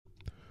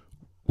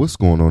What's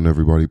going on,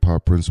 everybody?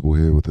 Pop Principal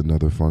here with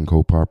another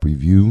Funko Pop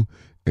review.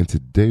 And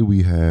today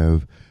we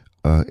have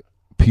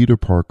Peter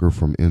Parker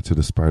from Into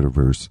the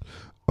Spider-Verse.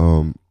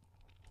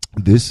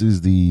 This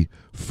is the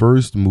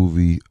first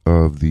movie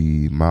of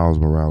the Miles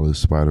Morales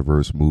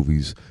Spider-Verse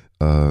movies.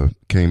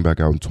 Came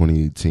back out in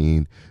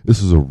 2018.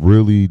 This is a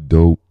really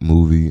dope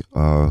movie.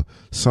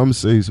 Some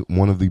say it's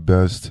one of the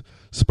best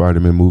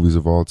Spider-Man movies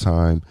of all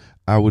time.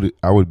 I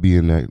would be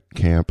in that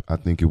camp. I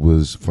think it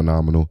was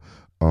phenomenal.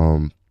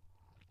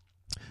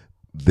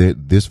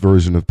 That this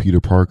version of Peter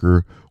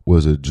Parker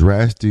was a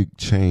drastic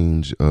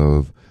change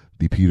of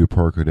the Peter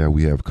Parker that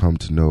we have come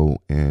to know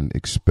and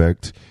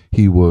expect.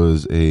 He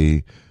was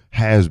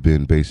has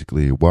been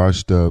basically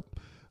washed up,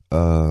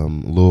 a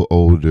little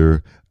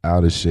older,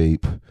 out of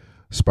shape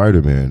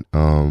Spider-Man.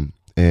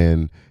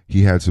 And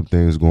he had some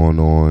things going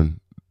on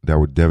that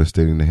were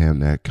devastating to him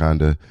that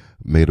kind of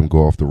made him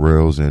go off the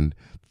rails. And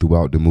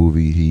throughout the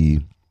movie,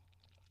 he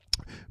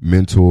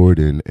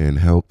mentored and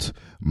helped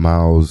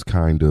Miles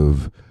kind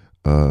of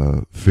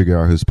figure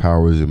out his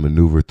powers and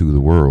maneuver through the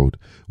world,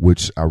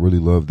 which I really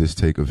love this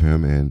take of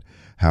him and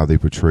how they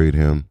portrayed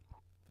him.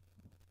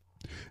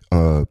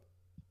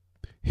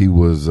 He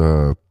was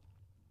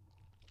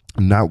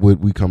not what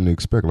we come to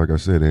expect, like I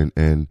said,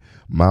 and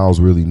Miles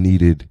really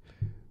needed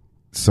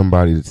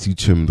somebody to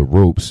teach him the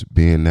ropes,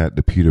 being that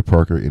the Peter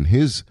Parker in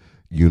his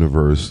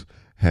universe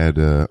had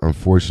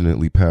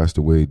unfortunately passed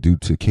away due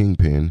to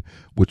Kingpin,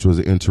 which was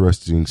an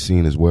interesting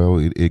scene as well.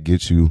 It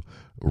gets you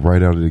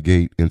right out of the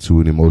gate into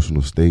an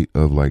emotional state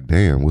of like,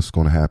 damn, what's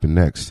going to happen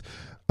next?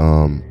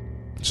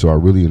 So I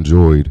really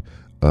enjoyed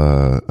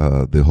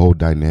the whole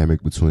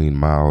dynamic between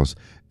Miles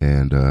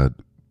and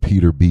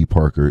Peter B.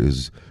 Parker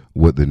is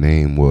what the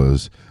name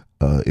was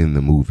in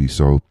the movie.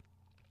 So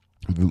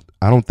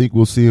I don't think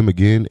we'll see him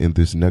again in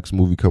this next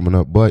movie coming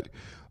up, but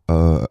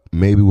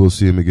maybe we'll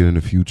see him again in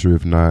the future.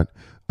 If not,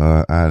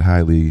 I'd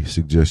highly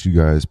suggest you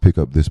guys pick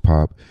up this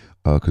pop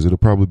because it'll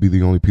probably be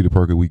the only Peter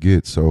Parker we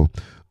get. So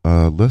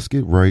let's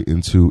get right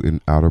into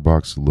an outer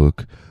box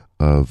look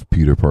of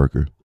Peter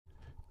Parker.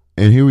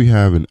 And here we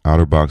have an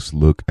outer box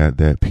look at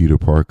that Peter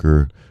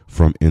Parker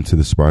from Into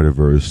the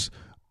Spider-Verse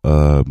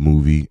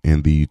movie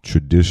in the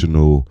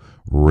traditional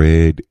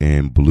red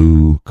and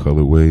blue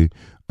colorway.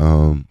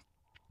 And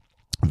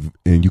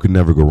you can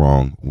never go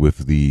wrong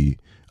with the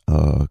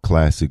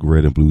classic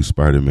red and blue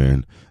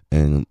Spider-Man.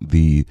 And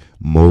the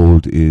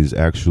mold is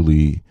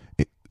actually,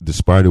 the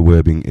spider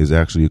webbing is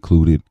actually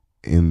included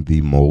in the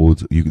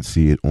mold. You can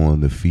see it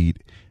on the feet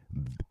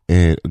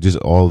and just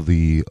all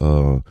the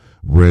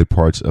red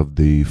parts of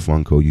the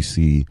Funko. You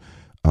see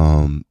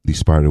the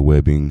spider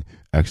webbing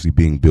actually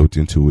being built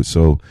into it,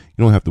 so you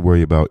don't have to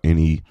worry about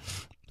any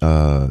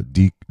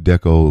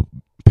deco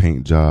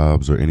paint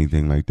jobs or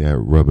anything like that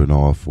rubbing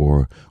off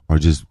or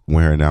just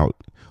wearing out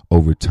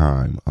over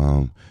time.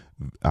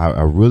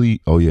 I really,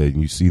 oh yeah,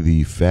 you see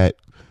the fat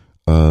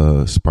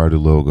spider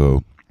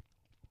logo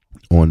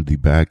on the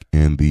back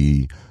and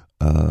the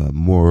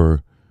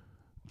more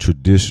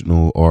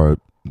traditional or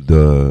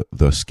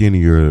the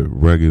skinnier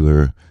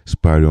regular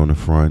spider on the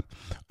front.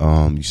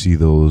 You see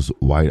those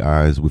white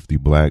eyes with the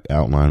black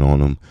outline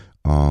on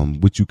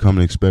them, which you come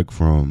to expect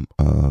from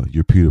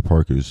your Peter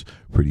Parkers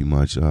pretty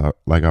much.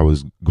 Like I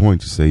was going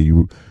to say,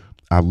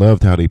 I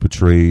loved how they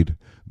portrayed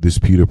this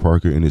Peter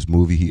Parker in this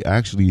movie. He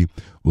actually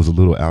was a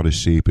little out of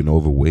shape and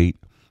overweight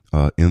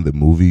in the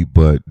movie,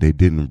 but they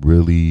didn't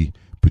really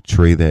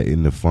portray that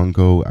in the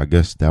Funko. I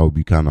guess that would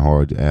be kind of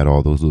hard to add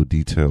all those little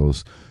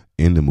details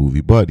in the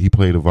movie, but he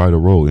played a vital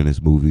role in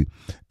this movie,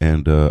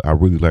 and I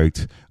really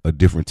liked a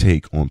different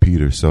take on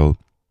Peter. So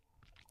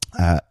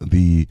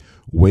the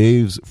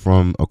waves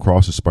from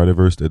across the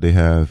Spider-Verse that they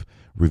have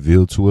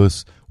revealed to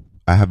us,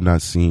 I have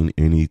not seen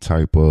any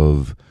type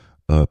of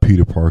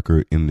Peter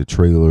Parker in the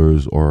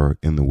trailers or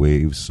in the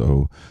waves,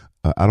 so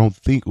I don't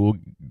think we're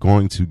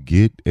going to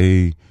get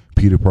a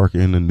Peter Parker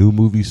in the new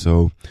movie.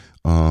 So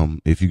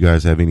if you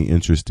guys have any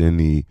interest in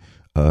the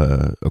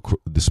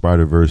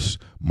Spider-Verse,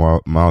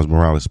 Miles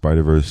Morales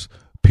Spider-Verse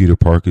Peter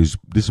Parkers,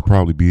 this will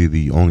probably be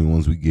the only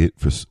ones we get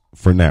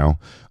for now.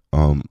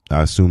 I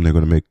assume they're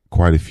going to make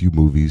quite a few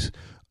movies,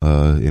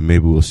 and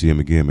maybe we'll see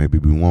him again, maybe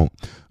we won't.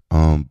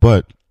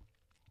 But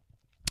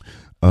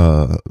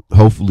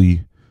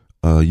hopefully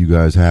you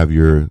guys have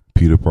your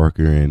Peter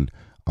Parker and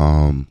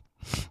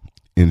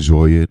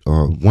enjoy it.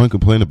 One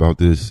complaint about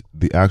this,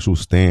 the actual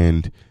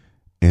stand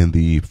and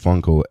the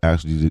Funko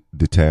actually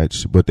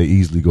detached, but they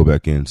easily go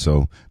back in.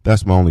 So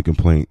that's my only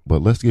complaint.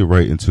 But let's get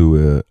right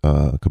into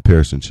a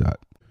comparison shot.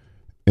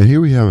 And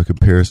here we have a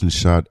comparison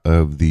shot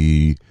of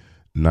the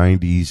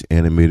 90s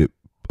animated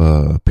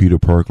Peter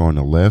Parker on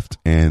the left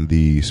and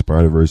the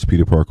Spider-Verse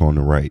Peter Parker on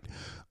the right.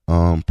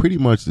 Pretty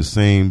much the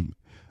same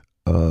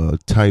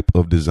type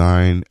of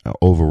design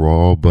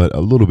overall, but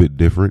a little bit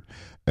different.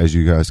 As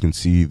you guys can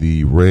see,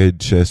 the red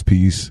chest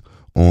piece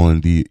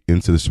on the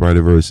Into the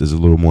Spider-Verse is a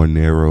little more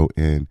narrow,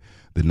 and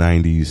the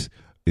 90s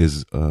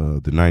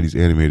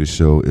animated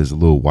show is a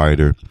little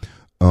wider.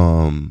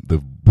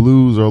 The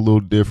blues are a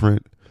little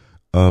different.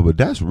 But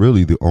that's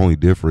really the only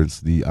difference.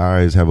 The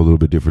eyes have a little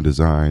bit different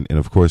design, and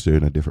of course they're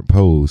in a different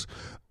pose.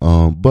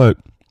 But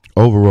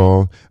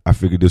overall, I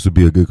figured this would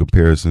be a good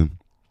comparison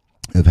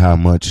of how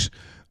much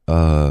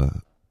how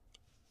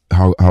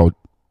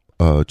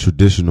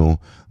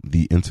traditional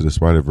the Into the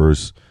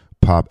Spider-Verse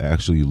pop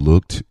actually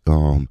looked.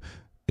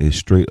 It's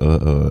straight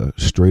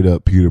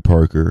up Peter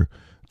Parker,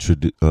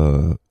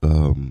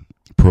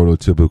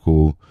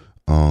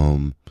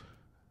 prototypical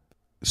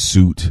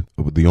suit.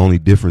 The only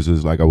difference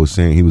is, like I was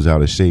saying, he was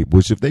out of shape.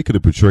 Which, if they could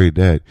have portrayed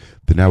that,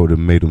 then that would have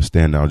made him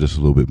stand out just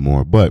a little bit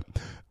more. But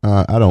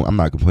I'm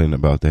not complaining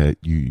about that.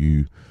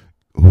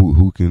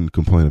 Who can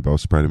complain about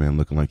Spider-Man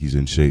looking like he's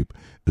in shape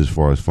as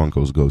far as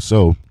Funkos go?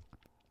 So,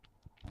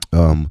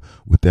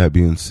 with that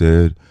being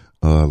said,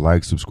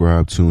 like,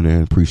 subscribe, tune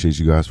in. Appreciate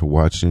you guys for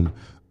watching.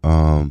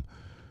 I'm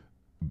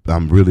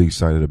really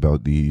excited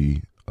about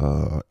the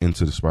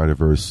Into the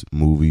Spider-Verse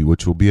movie,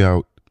 which will be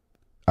out,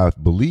 I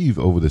believe,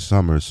 over the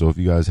summer. So if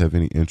you guys have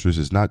any interest,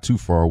 it's not too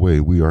far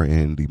away. We are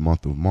in the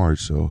month of March,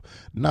 so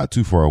not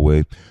too far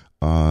away.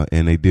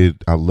 And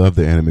I love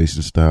the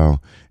animation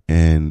style,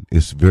 and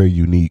it's very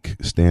unique,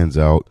 stands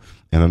out.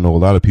 And I know a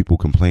lot of people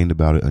complained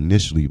about it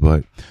initially,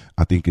 but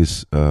I think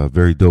it's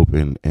very dope,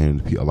 and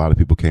a lot of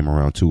people came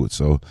around to it.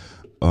 So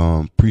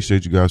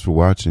appreciate you guys for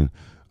watching.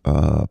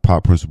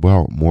 Pop Principal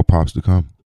out. More pops to come.